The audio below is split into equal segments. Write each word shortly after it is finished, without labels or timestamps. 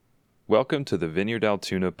Welcome to the Vineyard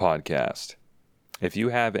Altoona podcast. If you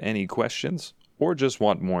have any questions or just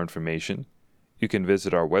want more information, you can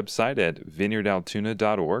visit our website at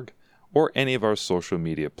vineyardaltoona.org or any of our social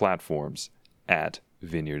media platforms at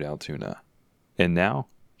Vineyard Altoona. And now,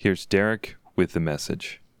 here's Derek with the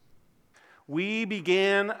message. We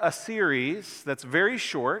began a series that's very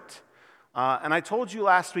short, and I told you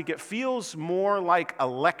last week it feels more like a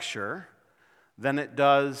lecture than it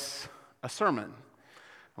does a sermon.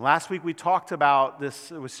 Last week we talked about this,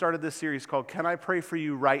 we started this series called Can I Pray For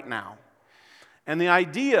You Right Now? And the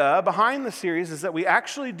idea behind the series is that we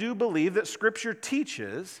actually do believe that Scripture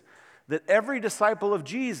teaches that every disciple of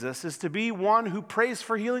Jesus is to be one who prays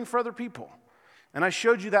for healing for other people. And I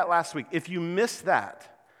showed you that last week. If you missed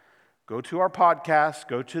that, go to our podcast,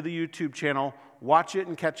 go to the YouTube channel, watch it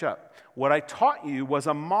and catch up. What I taught you was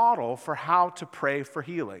a model for how to pray for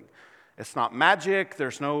healing. It's not magic,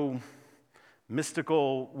 there's no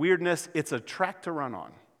mystical weirdness, it's a track to run on.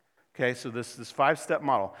 Okay, so this 5-step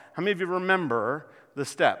model. How many of you remember the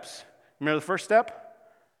steps? Remember the first step?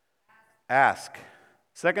 Ask.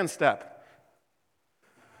 Second step?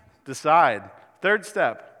 Decide. Third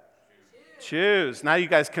step? Choose. Now you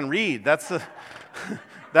guys can read. That's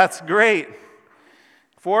great.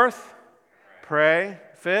 Fourth? Pray.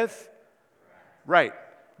 Fifth? Right.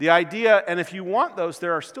 The idea, and if you want those,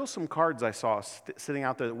 there are still some cards I saw sitting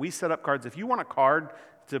out there. We set up cards. If you want a card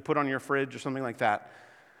to put on your fridge or something like that,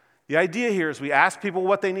 the idea here is we ask people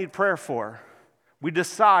what they need prayer for. We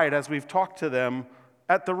decide as we've talked to them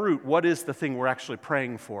at the root, what is the thing we're actually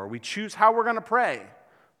praying for. We choose how we're going to pray.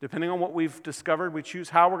 Depending on what we've discovered, we choose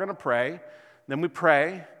how we're going to pray. Then we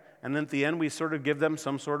pray, and then at the end we sort of give them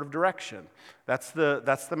some sort of direction. That's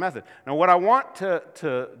the method. Now what I want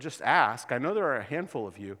to just ask, I know there are a handful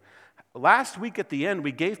of you. Last week at the end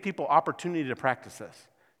we gave people opportunity to practice this.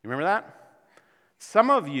 You remember that?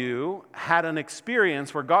 Some of you had an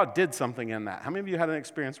experience where God did something in that. How many of you had an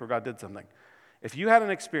experience where God did something? If you had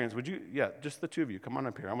an experience, would you, just the two of you, come on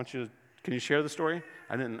up here. Can you share the story?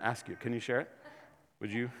 I didn't ask you. Can you share it?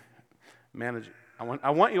 Would you manage it?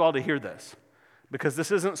 I want you all to hear this, because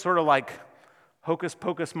this isn't sort of like hocus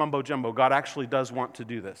pocus mumbo jumbo. God actually does want to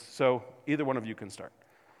do this. So either one of you can start.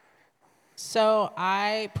 So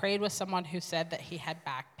I prayed with someone who said that he had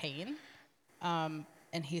back pain.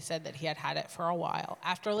 And he said that he had had it for a while.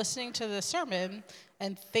 After listening to the sermon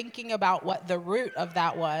and thinking about what the root of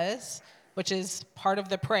that was, which is part of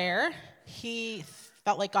the prayer, he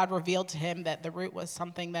felt like God revealed to him that the root was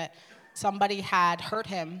something that somebody had hurt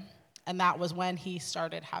him, and that was when he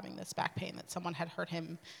started having this back pain, that someone had hurt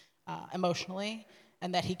him emotionally,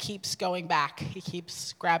 and that he keeps going back. He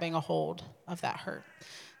keeps grabbing a hold of that hurt.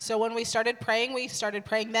 So when we started praying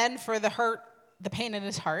then for the hurt, the pain in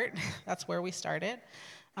his heart. That's where we started.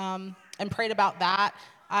 And prayed about that.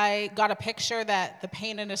 I got a picture that the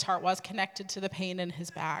pain in his heart was connected to the pain in his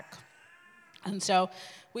back. And so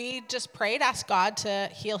we just prayed, asked God to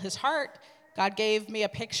heal his heart. God gave me a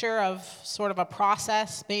picture of sort of a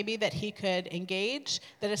process maybe that he could engage,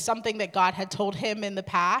 that is something that God had told him in the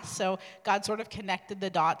past. So God sort of connected the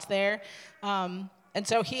dots there. And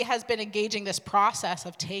so he has been engaging this process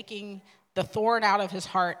of taking the thorn out of his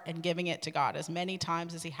heart and giving it to God as many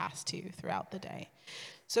times as he has to throughout the day.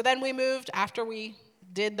 So then we moved, after we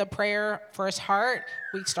did the prayer for his heart,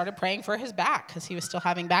 we started praying for his back because he was still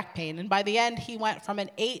having back pain. And by the end, he went from an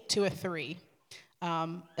 8 to a 3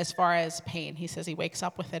 as far as pain. He says he wakes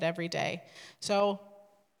up with it every day. So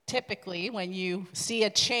typically when you see a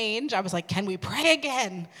change, I was like, can we pray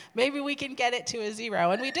again? Maybe we can get it to a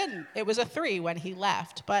 0. And we didn't. It was a 3 when he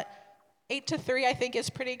left. But 8 to 3, I think, is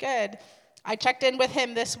pretty good. I checked in with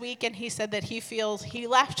him this week, and he said that he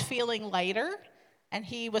left feeling lighter, and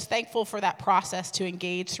he was thankful for that process to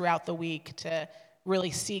engage throughout the week to really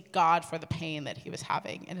seek God for the pain that he was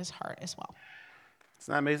having in his heart as well.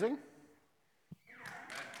 Isn't that amazing?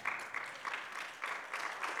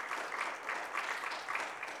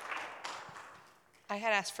 I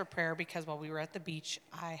had asked for prayer because while we were at the beach,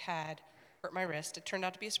 I had hurt my wrist. It turned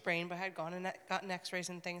out to be a sprain, but I had gone and gotten x-rays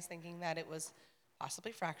and things thinking that it was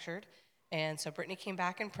possibly fractured. And so Brittany came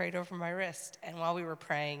back and prayed over my wrist. And while we were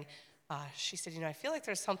praying, she said, I feel like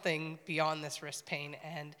there's something beyond this wrist pain.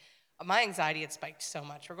 And my anxiety had spiked so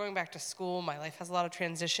much. We're going back to school. My life has a lot of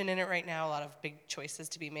transition in it right now, a lot of big choices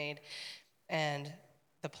to be made. And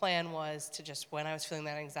the plan was to just, when I was feeling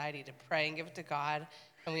that anxiety, to pray and give it to God.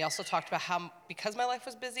 And we also talked about how, because my life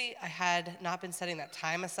was busy, I had not been setting that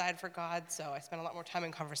time aside for God. So I spent a lot more time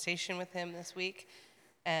in conversation with him this week.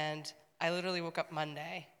 And I literally woke up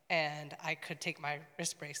Monday and I could take my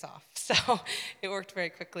wrist brace off. So it worked very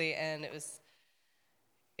quickly, and it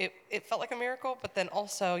it felt like a miracle, but then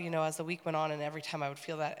also, as the week went on and every time I would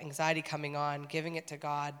feel that anxiety coming on, giving it to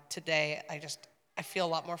God, today I feel a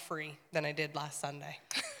lot more free than I did last Sunday.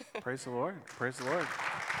 Praise the Lord. Praise the Lord.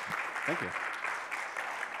 Thank you.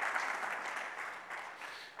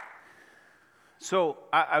 So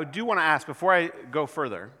I do want to ask, before I go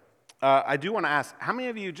further, I do want to ask, how many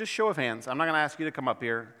of you, just show of hands, I'm not going to ask you to come up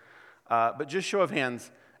here, but just show of hands,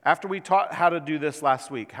 after we taught how to do this last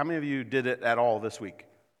week, how many of you did it at all this week?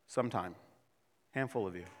 Sometime. Handful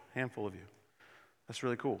of you. That's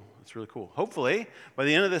really cool. That's really cool. Hopefully, by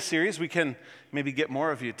the end of this series, we can maybe get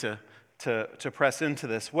more of you to press into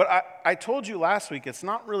this. What I told you last week, it's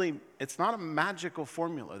not a magical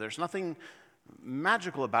formula. There's nothing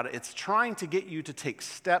magical about it. It's trying to get you to take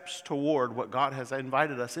steps toward what God has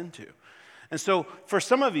invited us into. And so for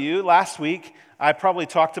some of you, last week, I probably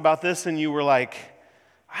talked about this and you were like,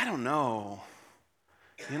 I don't know.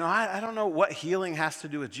 I don't know what healing has to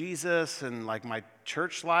do with Jesus and like my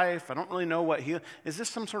church life. I don't really know what healing. Is this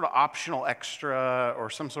some sort of optional extra or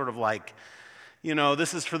some sort of like,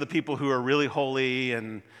 this is for the people who are really holy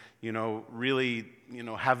and, really,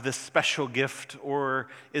 have this special gift, or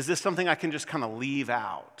is this something I can just kind of leave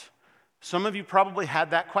out? Some of you probably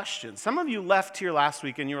had that question. Some of you left here last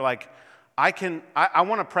week and you're like, I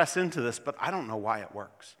want to press into this, but I don't know why it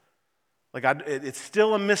works. Like, it's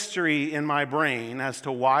still a mystery in my brain as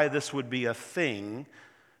to why this would be a thing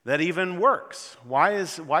that even works. Why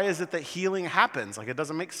is it that healing happens? Like, it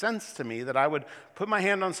doesn't make sense to me that I would put my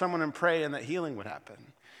hand on someone and pray and that healing would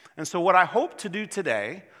happen. And so what I hope to do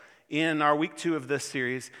today in our week 2 of this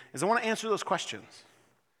series is I want to answer those questions.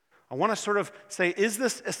 I want to sort of say, is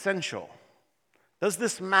this essential? Does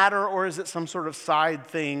this matter, or is it some sort of side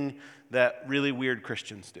thing that really weird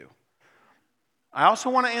Christians do? I also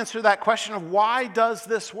want to answer that question of why does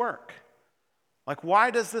this work? Like,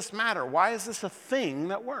 why does this matter? Why is this a thing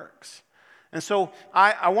that works? And so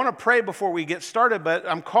I want to pray before we get started, but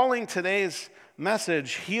I'm calling today's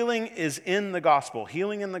message, Healing is in the Gospel.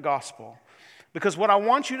 Healing in the Gospel. Because what I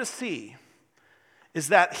want you to see is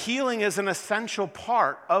that healing is an essential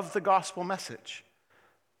part of the gospel message.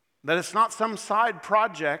 That it's not some side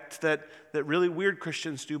project that really weird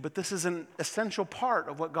Christians do, but this is an essential part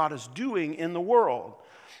of what God is doing in the world.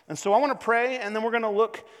 And so I want to pray, and then we're going to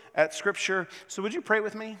look at Scripture. So would you pray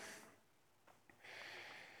with me?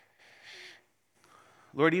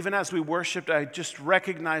 Lord, even as we worshiped, I just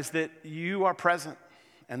recognize that you are present,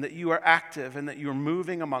 and that you are active, and that you are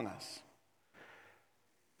moving among us.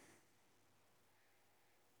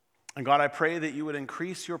 And God, I pray that you would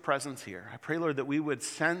increase your presence here. I pray, Lord, that we would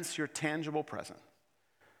sense your tangible presence.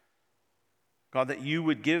 God, that you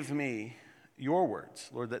would give me your words.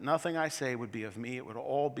 Lord, that nothing I say would be of me. It would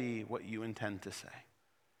all be what you intend to say.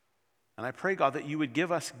 And I pray, God, that you would give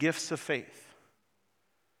us gifts of faith.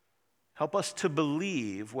 Help us to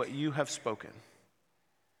believe what you have spoken.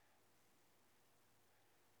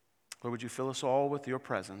 Lord, would you fill us all with your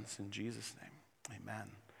presence in Jesus' name? Amen.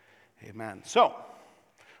 Amen. So,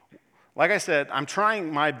 like I said, I'm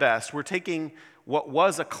trying my best. We're taking what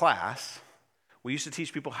was a class. We used to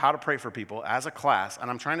teach people how to pray for people as a class,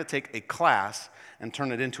 and I'm trying to take a class and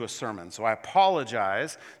turn it into a sermon. So I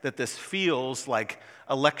apologize that this feels like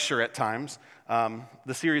a lecture at times.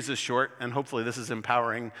 The series is short, and hopefully this is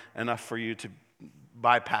empowering enough for you to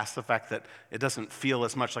bypass the fact that it doesn't feel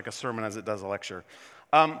as much like a sermon as it does a lecture.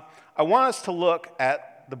 I want us to look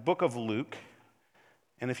at the book of Luke.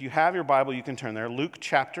 And if you have your Bible, you can turn there. Luke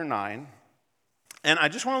chapter 9. And I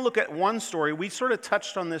just want to look at one story. We sort of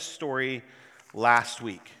touched on this story last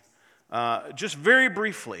week. Just very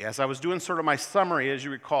briefly, as I was doing sort of my summary, as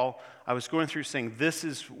you recall, I was going through saying this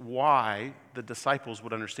is why the disciples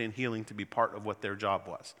would understand healing to be part of what their job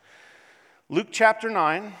was. Luke chapter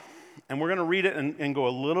 9, and we're going to read it and go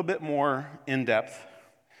a little bit more in depth.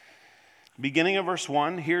 Beginning of verse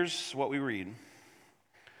 1, here's what we read.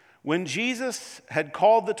 When Jesus had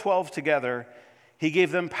called the 12 together, he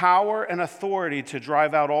gave them power and authority to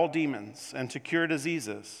drive out all demons and to cure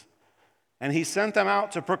diseases. And he sent them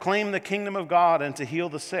out to proclaim the kingdom of God and to heal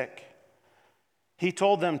the sick. He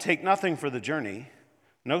told them, take nothing for the journey,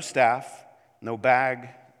 no staff, no bag,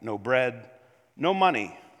 no bread, no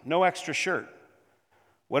money, no extra shirt.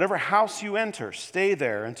 Whatever house you enter, stay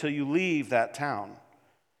there until you leave that town.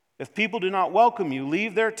 If people do not welcome you,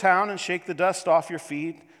 leave their town and shake the dust off your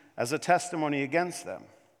feet as a testimony against them.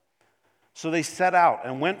 So they set out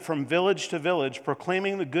and went from village to village,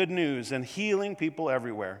 proclaiming the good news and healing people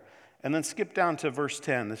everywhere. And then skip down to verse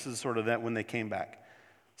 10. This is sort of that when they came back.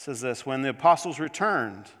 It says this, when the apostles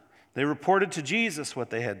returned, they reported to Jesus what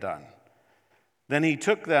they had done. Then he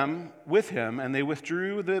took them with him, and they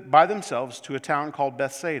withdrew by themselves to a town called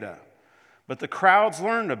Bethsaida. But the crowds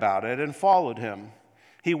learned about it and followed him.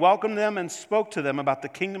 He welcomed them and spoke to them about the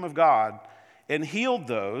kingdom of God and healed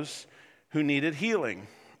those who needed healing.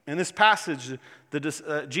 In this passage,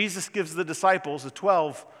 Jesus gives the disciples, the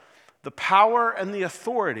 12, the power and the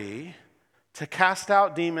authority to cast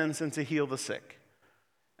out demons and to heal the sick.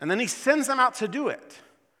 And then he sends them out to do it.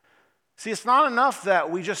 See, it's not enough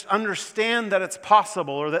that we just understand that it's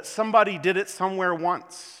possible or that somebody did it somewhere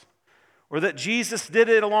once or that Jesus did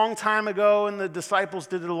it a long time ago and the disciples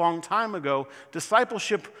did it a long time ago.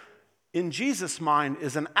 Discipleship in Jesus' mind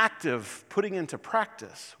is an active putting into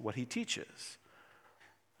practice what he teaches.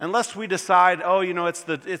 Unless we decide,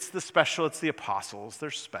 it's the special, it's the apostles,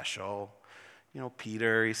 they're special.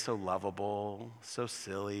 Peter, he's so lovable, so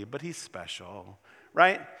silly, but he's special,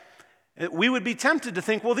 right? We would be tempted to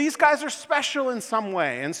think, well, these guys are special in some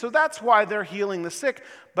way, and so that's why they're healing the sick.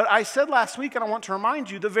 But I said last week, and I want to remind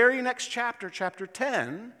you, the very next chapter, chapter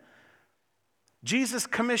 10, Jesus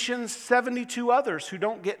commissions 72 others who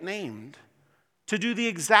don't get named to do the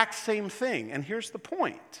exact same thing. And here's the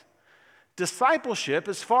point. Discipleship,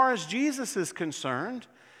 as far as Jesus is concerned,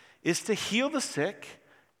 is to heal the sick,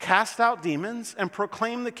 cast out demons, and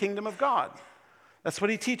proclaim the kingdom of God. That's what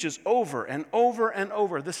he teaches over and over and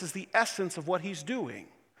over. This is the essence of what he's doing.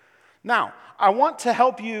 Now, I want to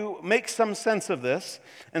help you make some sense of this.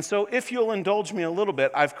 And so if you'll indulge me a little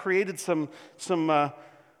bit, I've created some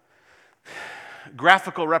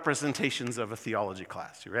graphical representations of a theology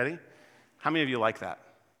class. You ready? How many of you like that?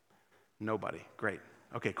 Nobody. Great.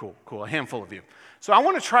 Okay, cool. A handful of you. So I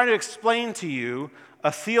want to try to explain to you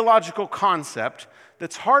a theological concept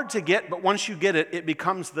that's hard to get, but once you get it, it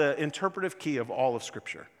becomes the interpretive key of all of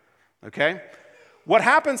Scripture. Okay? What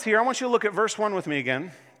happens here, I want you to look at verse 1 with me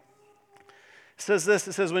again. It says this,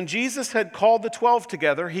 it says, when Jesus had called the 12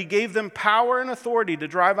 together, he gave them power and authority to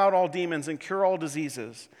drive out all demons and cure all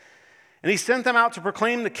diseases. And he sent them out to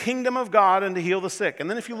proclaim the kingdom of God and to heal the sick. And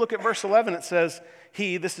then if you look at verse 11, it says,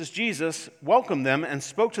 he, this is Jesus, welcomed them and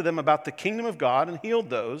spoke to them about the kingdom of God and healed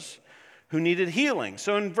those who needed healing.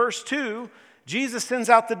 So in verse 2, Jesus sends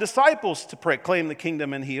out the disciples to proclaim the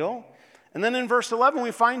kingdom and heal. And then in verse 11,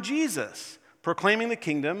 we find Jesus proclaiming the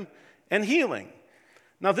kingdom and healing.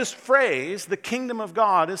 Now this phrase, the kingdom of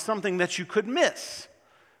God, is something that you could miss.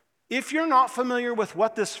 If you're not familiar with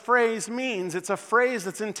what this phrase means, it's a phrase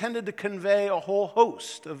that's intended to convey a whole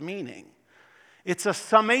host of meaning. It's a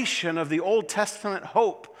summation of the Old Testament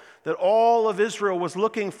hope that all of Israel was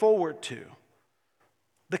looking forward to.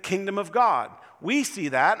 The kingdom of God. We see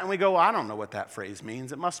that and we go, I don't know what that phrase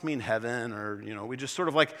means. It must mean heaven, or, we just sort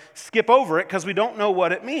of like skip over it because we don't know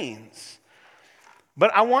what it means.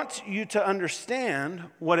 But I want you to understand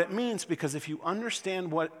what it means, because if you understand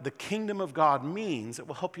what the kingdom of God means, it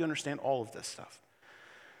will help you understand all of this stuff.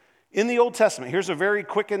 In the Old Testament, here's a very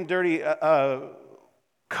quick and dirty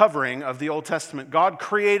covering of the Old Testament. God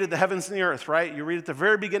created the heavens and the earth, right? You read at the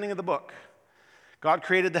very beginning of the book. God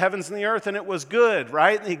created the heavens and the earth, and it was good,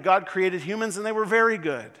 right? God created humans, and they were very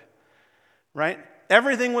good, right?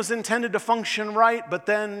 Everything was intended to function right, but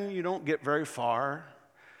then you don't get very far,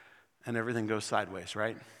 and everything goes sideways,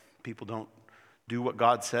 right? People don't do what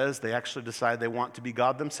God says. They actually decide they want to be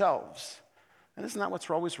God themselves. And isn't that what's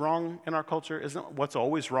always wrong in our culture? Isn't what's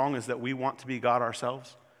always wrong is that we want to be God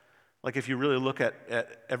ourselves? Like if you really look at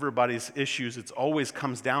everybody's issues, it always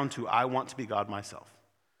comes down to, I want to be God myself.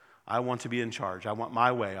 I want to be in charge. I want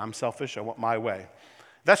my way. I'm selfish. I want my way.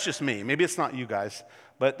 That's just me. Maybe it's not you guys,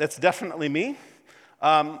 but that's definitely me.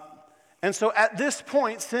 And so at this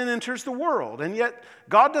point, sin enters the world. And yet,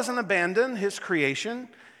 God doesn't abandon his creation.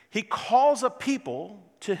 He calls a people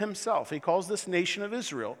to himself. He calls this nation of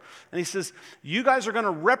Israel. And he says, you guys are going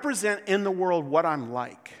to represent in the world what I'm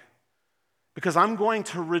like, because I'm going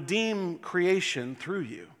to redeem creation through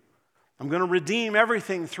you. I'm going to redeem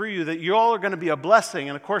everything through you, that you all are going to be a blessing.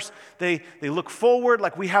 And of course, they look forward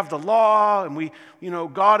like we have the law and we,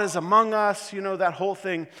 God is among us, that whole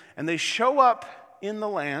thing. And they show up in the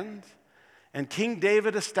land, and King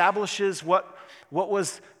David establishes what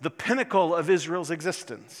was the pinnacle of Israel's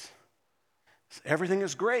existence. Everything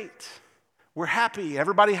is great. We're happy.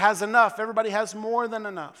 Everybody has enough. Everybody has more than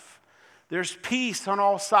enough. There's peace on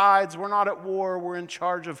all sides. We're not at war. We're in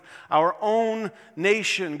charge of our own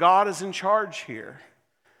nation. God is in charge here.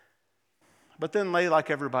 But then they, like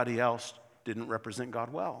everybody else, didn't represent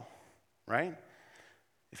God well, right?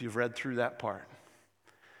 If you've read through that part.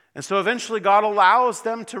 And so eventually God allows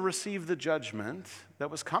them to receive the judgment that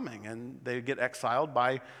was coming. And they get exiled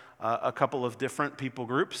by a couple of different people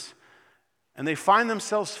groups. And they find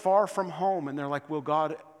themselves far from home, and they're like,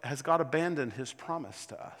 has God abandoned his promise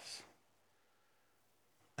to us?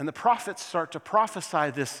 And the prophets start to prophesy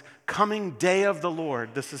this coming day of the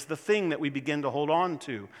Lord. This is the thing that we begin to hold on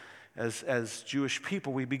to as Jewish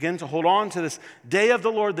people. We begin to hold on to this day of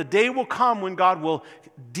the Lord. The day will come when God will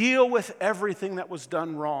deal with everything that was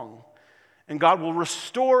done wrong. And God will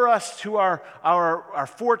restore us to our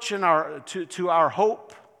fortune, to our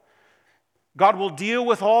hope. God will deal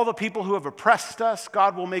with all the people who have oppressed us.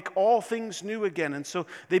 God will make all things new again. And so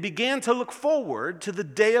they began to look forward to the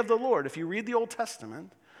day of the Lord. If you read the Old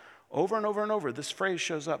Testament, over and over and over, this phrase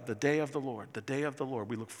shows up, the day of the Lord, the day of the Lord.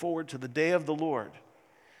 We look forward to the day of the Lord.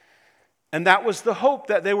 And that was the hope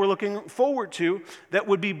that they were looking forward to that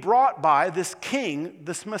would be brought by this king,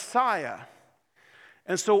 this Messiah.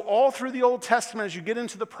 And so all through the Old Testament, as you get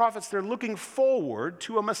into the prophets, they're looking forward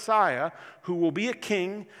to a Messiah who will be a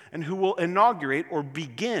king and who will inaugurate or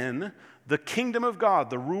begin the kingdom of God,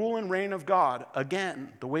 the rule and reign of God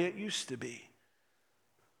again, the way it used to be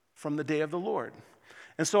from the day of the Lord.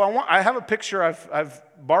 And so I have a picture I've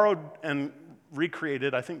borrowed and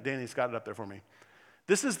recreated. I think Danny's got it up there for me.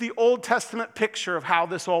 This is the Old Testament picture of how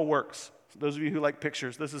this all works. So those of you who like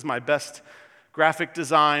pictures, this is my best graphic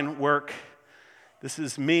design work. This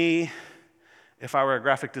is me if I were a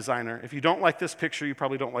graphic designer. If you don't like this picture, you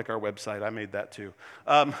probably don't like our website. I made that too.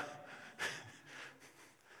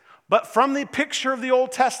 But from the picture of the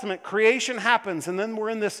Old Testament, creation happens, and then we're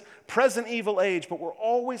in this present evil age, but we're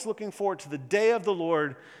always looking forward to the day of the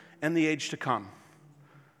Lord and the age to come.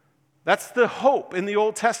 That's the hope in the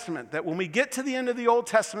Old Testament, that when we get to the end of the Old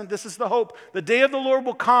Testament, this is the hope. The day of the Lord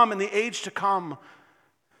will come, and the age to come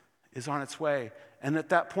is on its way. And at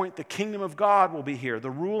that point, the kingdom of God will be here, the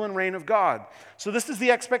rule and reign of God. So this is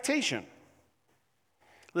the expectation.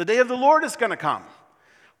 The day of the Lord is going to come.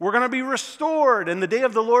 We're going to be restored, and the day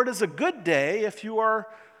of the Lord is a good day if you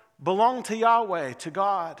belong to Yahweh, to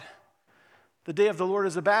God. The day of the Lord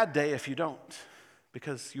is a bad day if you don't,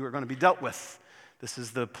 because you are going to be dealt with. This is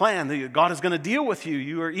the plan. God is going to deal with you.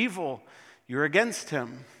 You are evil. You're against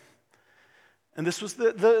him. And this was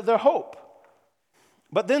the hope.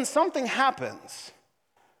 But then something happens.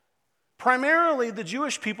 Primarily, the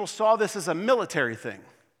Jewish people saw this as a military thing.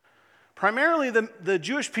 Primarily, the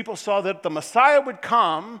Jewish people saw that the Messiah would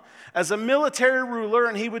come as a military ruler,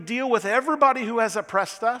 and he would deal with everybody who has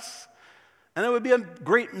oppressed us, and it would be a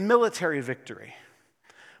great military victory.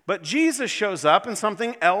 But Jesus shows up, and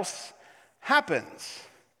something else happens.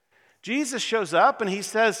 Jesus shows up, and he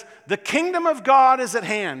says, the kingdom of God is at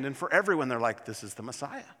hand. And for everyone, they're like, this is the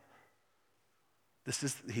Messiah.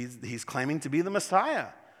 He's claiming to be the Messiah.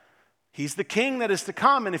 He's the king that is to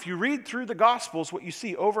come. And if you read through the Gospels, what you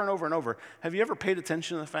see over and over and over, have you ever paid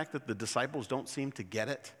attention to the fact that the disciples don't seem to get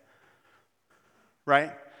it?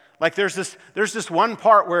 Right? Like there's this one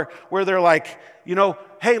part where they're like,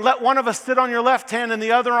 hey, let one of us sit on your left hand and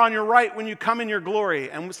the other on your right when you come in your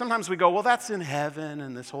glory. And sometimes we go, well, that's in heaven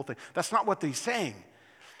and this whole thing. That's not what he's saying.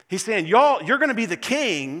 He's saying, you're going to be the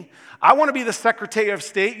king. I want to be the Secretary of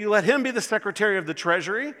State. You let him be the Secretary of the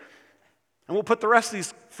Treasury. And we'll put the rest of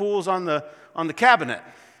these fools on the cabinet.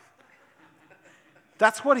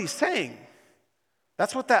 That's what he's saying.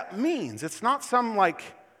 That's what that means. It's not some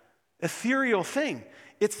ethereal thing.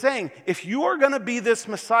 It's saying, if you are going to be this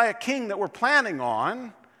Messiah king that we're planning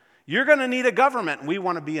on, you're going to need a government. We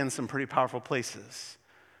want to be in some pretty powerful places.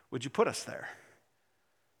 Would you put us there?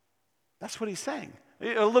 That's what he's saying.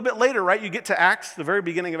 A little bit later, right, you get to Acts, the very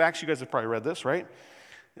beginning of Acts. You guys have probably read this, right?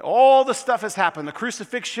 All the stuff has happened. The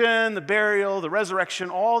crucifixion, the burial, the resurrection,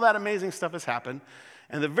 all that amazing stuff has happened.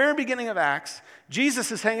 And the very beginning of Acts,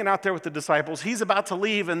 Jesus is hanging out there with the disciples. He's about to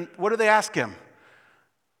leave, and what do they ask him?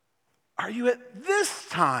 Are you at this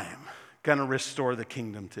time going to restore the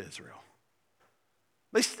kingdom to Israel?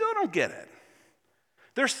 They still don't get it.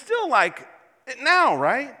 They're still like, now,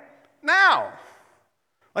 right? Now.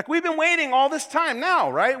 Like we've been waiting all this time now,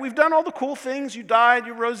 right? We've done all the cool things. You died,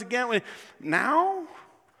 you rose again. Now?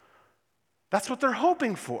 That's what they're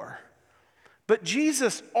hoping for. But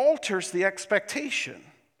Jesus alters the expectation.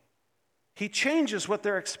 He changes what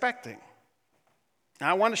they're expecting.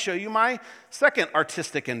 Now, I want to show you my second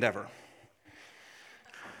artistic endeavor.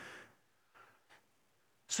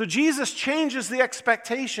 So Jesus changes the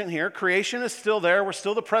expectation here. Creation is still there. We're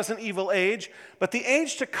still the present evil age. But the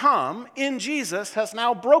age to come in Jesus has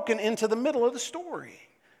now broken into the middle of the story.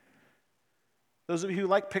 Those of you who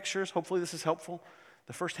like pictures, hopefully this is helpful.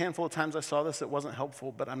 The first handful of times I saw this, it wasn't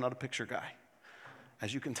helpful, but I'm not a picture guy,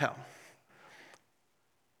 as you can tell.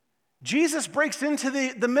 Jesus breaks into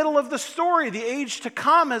the middle of the story. The age to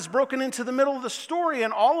come has broken into the middle of the story,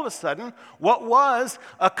 and all of a sudden, what was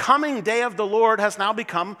a coming day of the Lord has now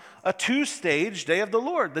become a two-stage day of the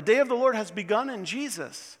Lord. The day of the Lord has begun in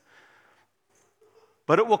Jesus,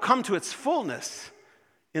 but it will come to its fullness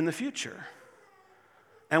in the future.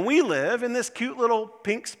 And we live in this cute little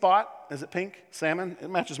pink spot. Is it pink? Salmon? It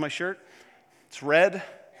matches my shirt. It's red.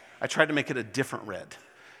 I tried to make it a different red.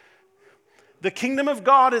 The kingdom of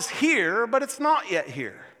God is here, but it's not yet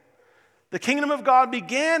here. The kingdom of God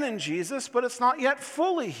began in Jesus, but it's not yet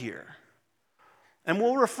fully here. And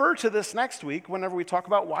we'll refer to this next week whenever we talk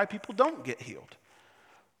about why people don't get healed.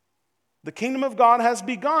 The kingdom of God has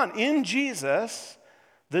begun. In Jesus,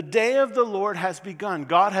 the day of the Lord has begun.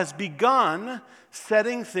 God has begun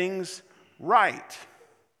setting things right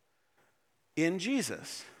in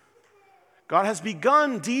Jesus. God has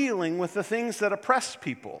begun dealing with the things that oppress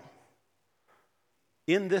people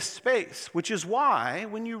in this space, which is why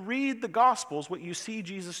when you read the Gospels, what you see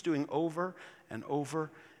Jesus doing over and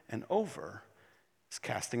over and over is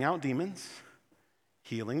casting out demons,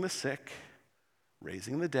 healing the sick,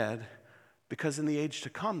 raising the dead, because in the age to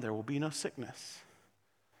come there will be no sickness.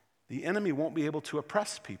 The enemy won't be able to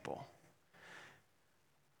oppress people.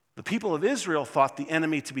 The people of Israel thought the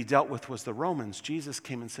enemy to be dealt with was the Romans. Jesus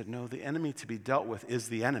came and said, no, the enemy to be dealt with is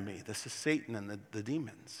the enemy. This is Satan and the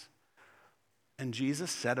demons. And Jesus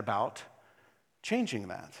set about changing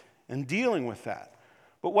that and dealing with that.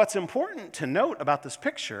 But what's important to note about this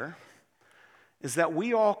picture is that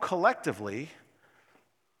we all collectively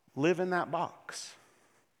live in that box.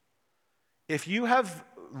 If you have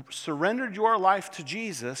surrendered your life to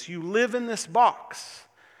Jesus, you live in this box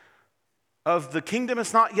of the kingdom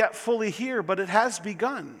is not yet fully here, but it has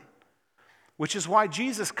begun, which is why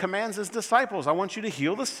Jesus commands his disciples, I want you to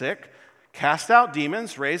heal the sick, cast out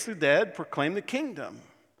demons, raise the dead, proclaim the kingdom.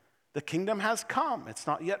 The kingdom has come. It's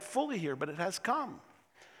not yet fully here, but it has come.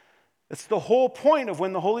 It's the whole point of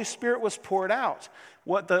when the Holy Spirit was poured out.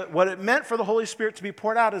 What it meant for the Holy Spirit to be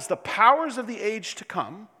poured out is the powers of the age to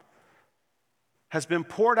come has been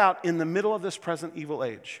poured out in the middle of this present evil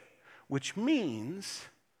age, which means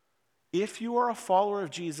if you are a follower of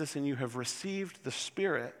Jesus and you have received the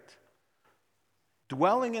Spirit,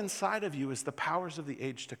 dwelling inside of you is the powers of the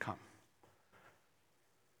age to come.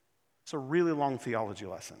 It's a really long theology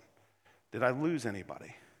lesson. Did I lose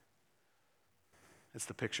anybody? It's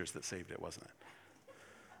the pictures that saved it, wasn't it?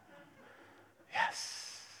 Yes.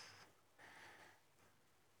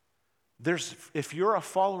 If you're a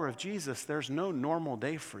follower of Jesus, there's no normal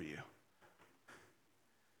day for you.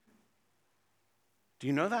 Do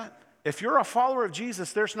you know that? If you're a follower of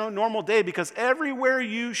Jesus, there's no normal day because everywhere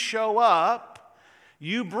you show up,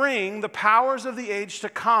 you bring the powers of the age to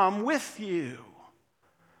come with you.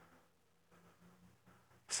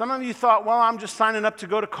 Some of you thought, well, I'm just signing up to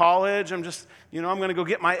go to college. I'm just, I'm going to go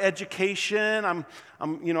get my education.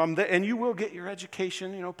 And you will get your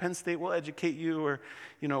education. Penn State will educate you, or,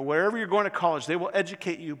 wherever you're going to college, they will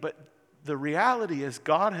educate you. But the reality is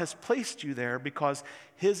God has placed you there because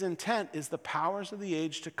his intent is the powers of the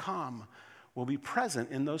age to come will be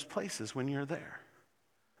present in those places when you're there.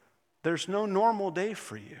 There's no normal day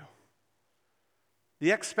for you.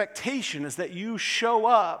 The expectation is that you show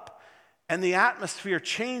up and the atmosphere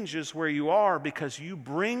changes where you are because you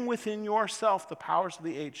bring within yourself the powers of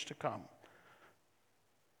the age to come.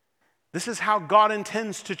 This is how God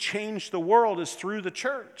intends to change the world, is through the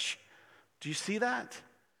church. Do you see that?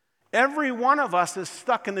 Every one of us is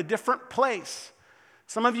stuck in a different place.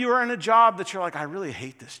 Some of you are in a job that you're like, I really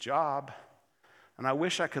hate this job, and I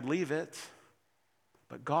wish I could leave it.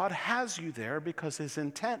 But God has you there because his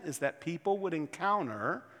intent is that people would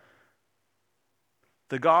encounter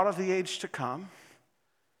the God of the age to come,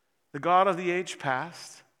 the God of the age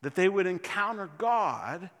past, that they would encounter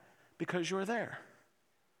God because you're there.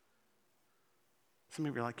 Some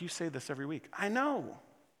of you are like, you say this every week. I know.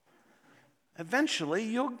 Eventually,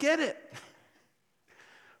 you'll get it.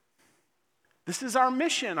 This is our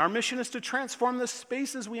mission. Our mission is to transform the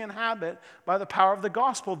spaces we inhabit by the power of the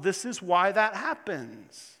gospel. This is why that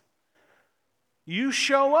happens. You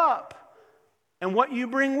show up. And what you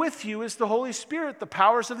bring with you is the Holy Spirit, the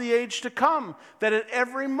powers of the age to come. That at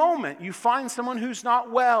every moment you find someone who's not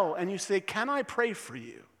well and you say, can I pray for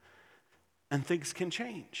you? And things can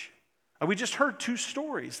change. We just heard 2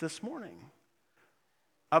 stories this morning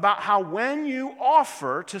about how when you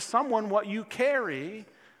offer to someone what you carry,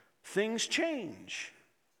 things change.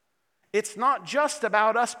 It's not just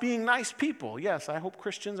about us being nice people. Yes, I hope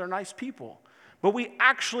Christians are nice people. But we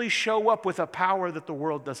actually show up with a power that the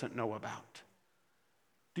world doesn't know about.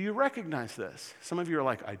 Do you recognize this? Some of you are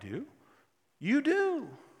like, I do. You do.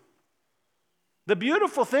 The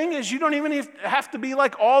beautiful thing is you don't even have to be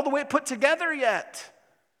like all the way put together yet.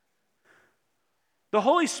 The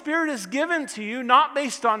Holy Spirit is given to you not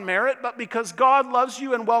based on merit, but because God loves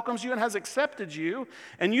you and welcomes you and has accepted you,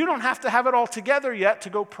 and you don't have to have it all together yet to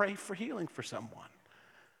go pray for healing for someone.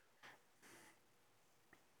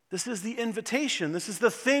 This is the invitation. This is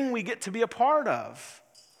the thing we get to be a part of.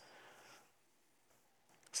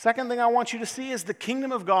 Second thing I want you to see is the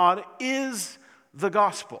kingdom of God is the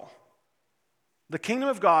gospel. The kingdom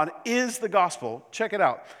of God is the gospel. Check it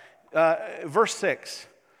out. Verse 6.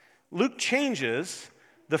 Luke changes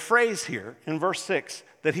the phrase here in verse 6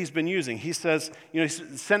 that he's been using. He says,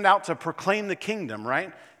 send out to proclaim the kingdom,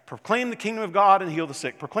 right? Proclaim the kingdom of God and heal the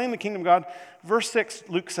sick. Proclaim the kingdom of God. Verse 6,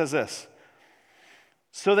 Luke says this.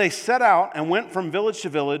 So they set out and went from village to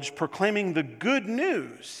village, proclaiming the good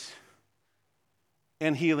news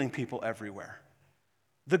and healing people everywhere.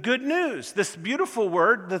 The good news, this beautiful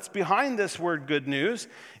word that's behind this word good news,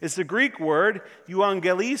 is the Greek word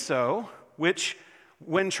euangelizo, which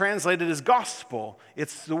when translated is gospel.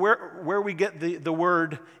 It's where we get the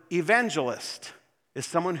word evangelist, is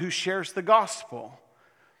someone who shares the gospel.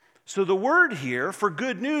 So the word here for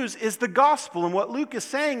good news is the gospel. And what Luke is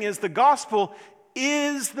saying is the gospel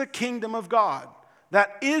is the kingdom of God.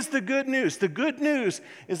 That is the good news. The good news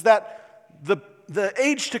is that the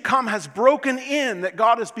age to come has broken in, that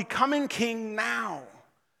God is becoming king now.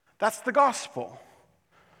 That's the gospel.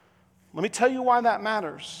 Let me tell you why that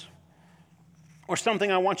matters. Or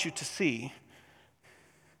something I want you to see.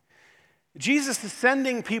 Jesus is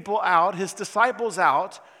sending people out, his disciples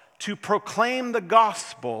out, to proclaim the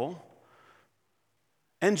gospel.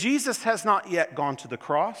 And Jesus has not yet gone to the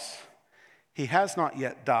cross. He has not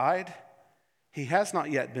yet died. He has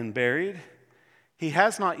not yet been buried. He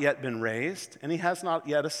has not yet been raised. And he has not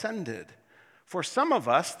yet ascended. For some of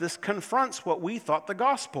us, this confronts what we thought the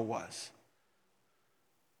gospel was.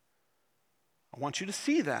 I want you to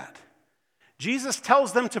see that. Jesus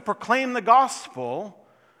tells them to proclaim the gospel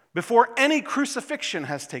before any crucifixion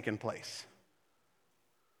has taken place.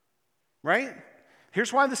 Right?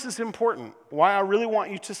 Here's why this is important. Why I really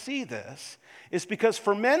want you to see this is because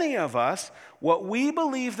for many of us, what we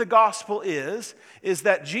believe the gospel is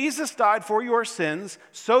that Jesus died for your sins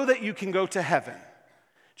so that you can go to heaven.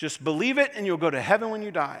 Just believe it and you'll go to heaven when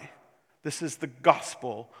you die. This is the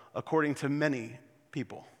gospel according to many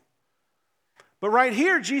people. But right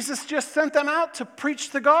here, Jesus just sent them out to preach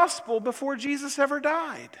the gospel before Jesus ever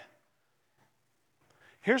died.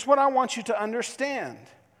 Here's what I want you to understand.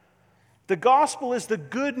 The gospel is the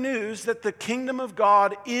good news that the kingdom of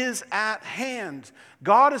God is at hand.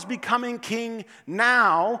 God is becoming king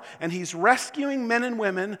now, and he's rescuing men and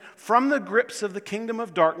women from the grips of the kingdom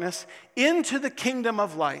of darkness into the kingdom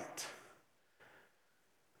of light.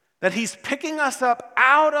 That he's picking us up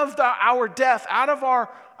out of our death, out of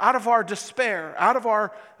our despair, out of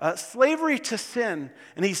our slavery to sin,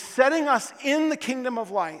 and he's setting us in the kingdom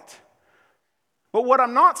of light. But what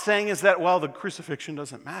I'm not saying is that, the crucifixion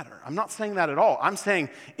doesn't matter. I'm not saying that at all. I'm saying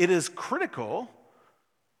it is critical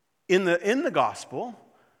in the gospel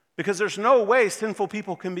because there's no way sinful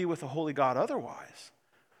people can be with a holy God otherwise.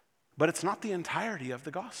 But it's not the entirety of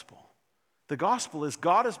the gospel. The gospel is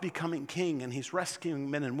God is becoming king and he's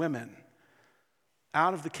rescuing men and women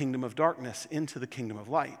out of the kingdom of darkness into the kingdom of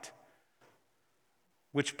light.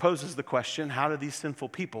 Which poses the question, how do these sinful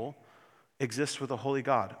people exist with a holy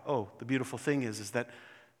God? Oh, the beautiful thing is that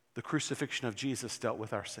the crucifixion of Jesus dealt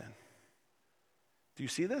with our sin. Do you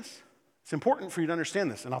see this? It's important for you to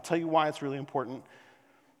understand this, and I'll tell you why it's really important.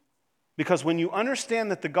 Because when you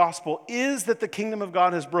understand that the gospel is that the kingdom of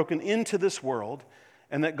God has broken into this world,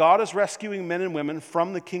 and that God is rescuing men and women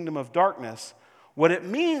from the kingdom of darkness, what it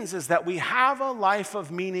means is that we have a life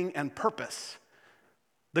of meaning and purpose.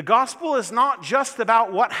 The gospel is not just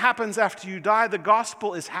about what happens after you die. The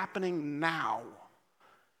gospel is happening now.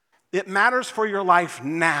 It matters for your life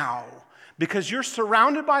now because you're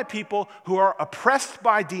surrounded by people who are oppressed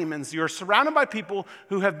by demons. You're surrounded by people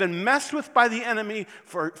who have been messed with by the enemy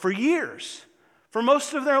for years, for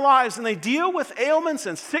most of their lives, and they deal with ailments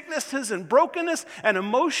and sicknesses and brokenness and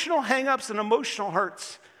emotional hang-ups and emotional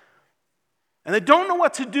hurts. And they don't know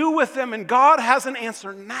what to do with them, and God has an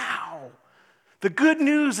answer now. The good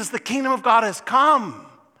news is the kingdom of God has come.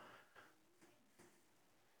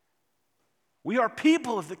 We are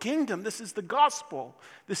people of the kingdom. This is the gospel.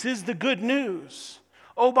 This is the good news.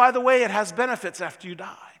 Oh, by the way, it has benefits after you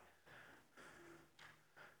die.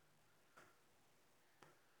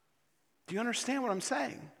 Do you understand what I'm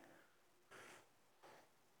saying?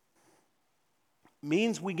 It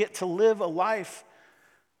means we get to live a life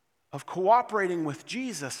of cooperating with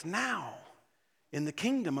Jesus now in the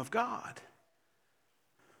kingdom of God.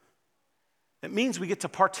 It means we get to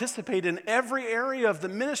participate in every area of the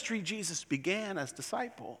ministry Jesus began as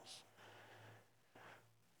disciples.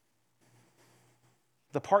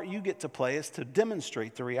 The part you get to play is to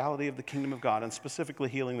demonstrate the reality of the kingdom of God, and specifically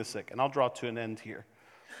healing the sick. And I'll draw to an end here.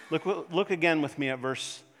 Look again with me at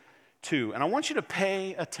verse 2. And I want you to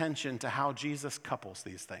pay attention to how Jesus couples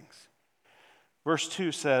these things. Verse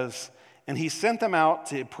 2 says, and he sent them out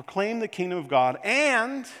to proclaim the kingdom of God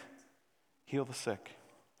and heal the sick.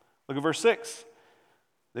 Look at verse 6.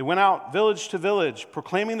 They went out village to village,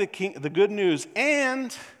 proclaiming the good news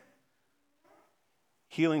and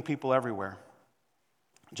healing people everywhere.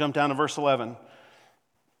 Jump down to verse 11.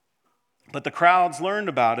 But the crowds learned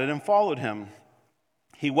about it and followed him.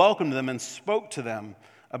 He welcomed them and spoke to them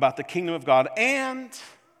about the kingdom of God and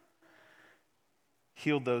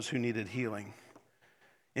healed those who needed healing.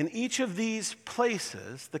 In each of these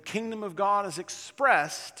places, the kingdom of God is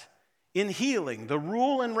expressed in healing. The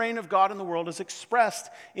rule and reign of God in the world is expressed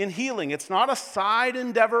in healing. It's not a side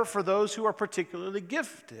endeavor for those who are particularly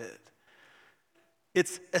gifted.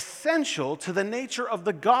 It's essential to the nature of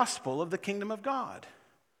the gospel of the kingdom of God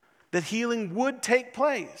that healing would take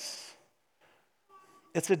place.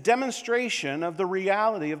 It's a demonstration of the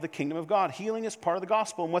reality of the kingdom of God. Healing is part of the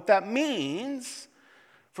gospel. And what that means,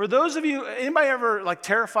 for those of you, anybody ever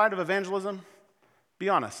terrified of evangelism? Be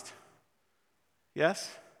honest. Yes?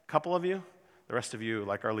 A couple of you? The rest of you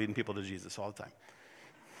are leading people to Jesus all the time.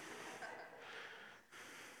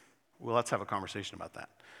 Well, let's have a conversation about that.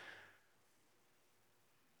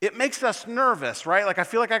 It makes us nervous, right? I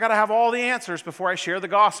feel like I got to have all the answers before I share the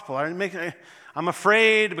gospel. I'm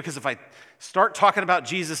afraid because if I start talking about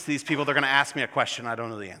Jesus to these people, they're going to ask me a question I don't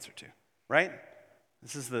know the answer to, right?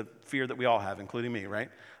 This is the fear that we all have, including me, right?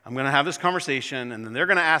 I'm going to have this conversation, and then they're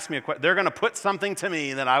going to ask me a question. They're going to put something to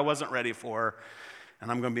me that I wasn't ready for, and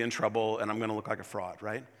I'm going to be in trouble, and I'm going to look like a fraud,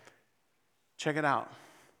 right? Check it out.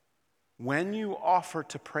 When you offer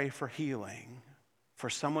to pray for healing for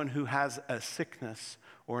someone who has a sickness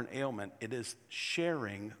or an ailment, it is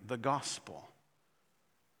sharing the gospel.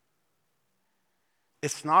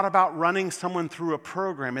 It's not about running someone through a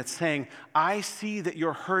program. It's saying, I see that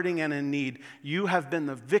you're hurting and in need. You have been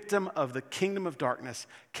the victim of the kingdom of darkness.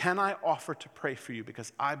 Can I offer to pray for you?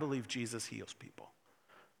 Because I believe Jesus heals people.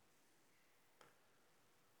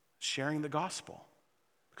 Sharing the gospel.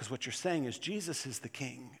 Because what you're saying is Jesus is the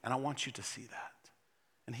king, and I want you to see that.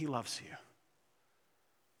 And he loves you.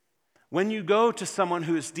 When you go to someone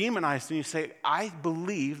who is demonized and you say, I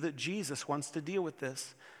believe that Jesus wants to deal with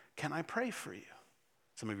this, can I pray for you?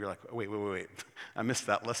 Some of you are like, wait. I missed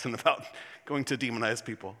that lesson about going to demonized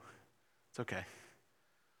people. It's okay.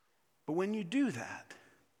 But when you do that,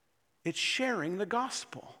 it's sharing the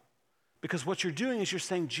gospel. Because what you're doing is you're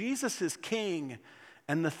saying Jesus is king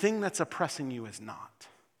and the thing that's oppressing you is not.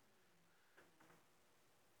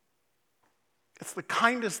 It's the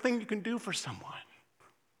kindest thing you can do for someone.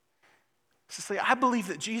 It's to say, I believe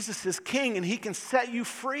that Jesus is king and he can set you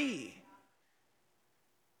free.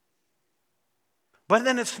 But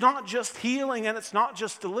then it's not just healing and it's not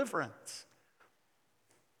just deliverance.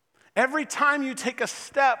 Every time you take a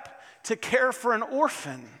step to care for an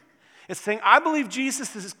orphan, it's saying, I believe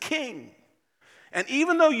Jesus is king. And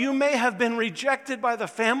even though you may have been rejected by the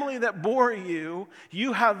family that bore you,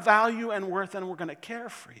 you have value and worth and we're going to care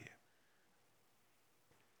for you.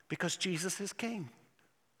 Because Jesus is king.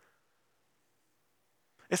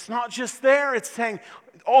 It's not just there, it's saying,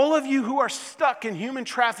 all of you who are stuck in human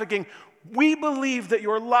trafficking, we believe that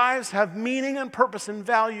your lives have meaning and purpose and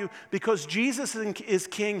value because Jesus is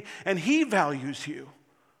king and he values you.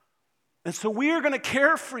 And so we are going to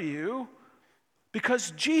care for you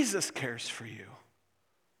because Jesus cares for you.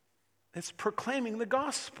 It's proclaiming the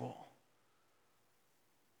gospel.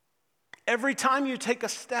 Every time you take a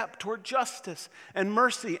step toward justice and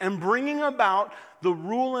mercy and bringing about the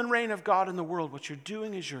rule and reign of God in the world, what you're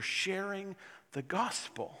doing is you're sharing the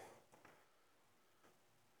gospel.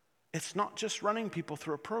 It's not just running people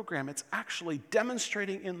through a program. It's actually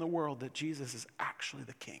demonstrating in the world that Jesus is actually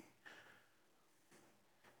the king.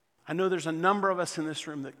 I know there's a number of us in this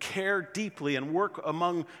room that care deeply and work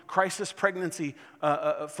among crisis pregnancy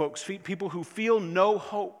folks, people who feel no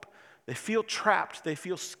hope. They feel trapped, they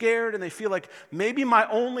feel scared, and they feel like maybe my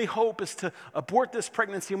only hope is to abort this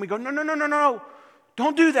pregnancy. And we go, no,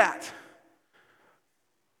 don't do that.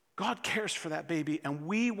 God cares for that baby, and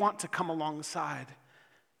we want to come alongside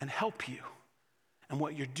and help you. And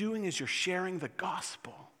what you're doing is you're sharing the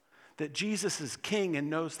gospel that Jesus is king and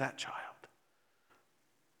knows that child.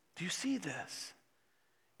 Do you see this?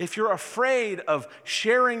 If you're afraid of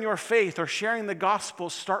sharing your faith or sharing the gospel,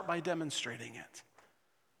 start by demonstrating it.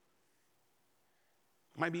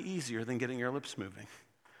 Might be easier than getting your lips moving.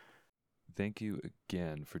 Thank you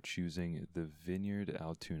again for choosing the Vineyard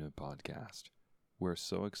Altoona podcast. We're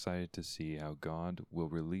so excited to see how God will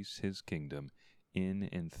release his kingdom in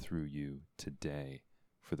and through you today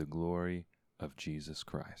for the glory of Jesus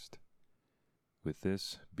Christ. With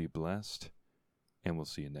this, be blessed, and we'll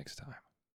see you next time.